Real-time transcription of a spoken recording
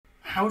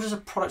how does a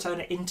product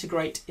owner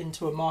integrate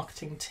into a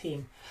marketing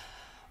team?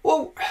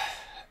 Well,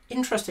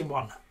 interesting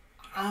one.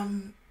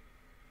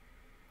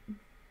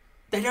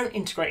 They don't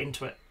integrate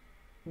into it,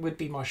 would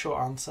be my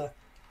short answer.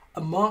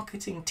 A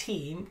marketing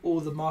team or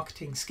the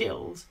marketing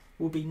skills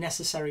will be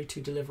necessary to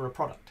deliver a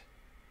product.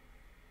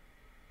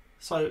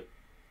 So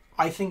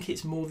I think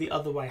it's more the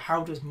other way.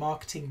 How does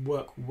marketing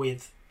work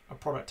with a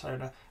product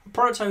owner? A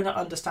product owner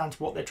understands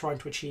what they're trying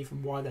to achieve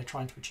and why they're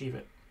trying to achieve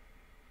it.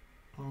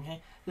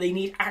 Okay? They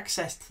need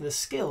access to the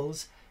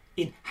skills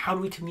in how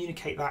do we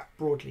communicate that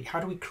broadly? How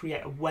do we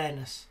create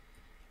awareness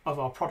of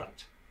our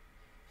product?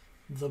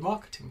 The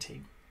marketing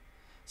team.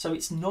 So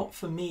it's not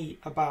for me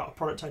about a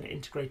product owner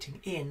integrating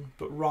in,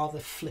 but rather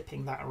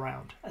flipping that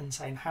around and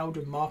saying, how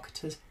do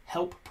marketers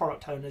help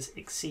product owners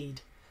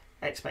exceed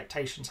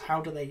expectations?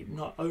 How do they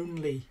not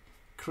only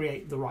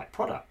create the right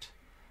product,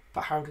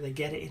 but how do they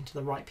get it into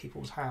the right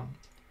people's hands?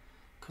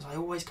 Because I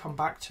always come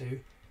back to,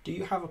 do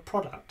you have a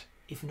product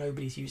if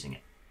nobody's using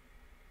it?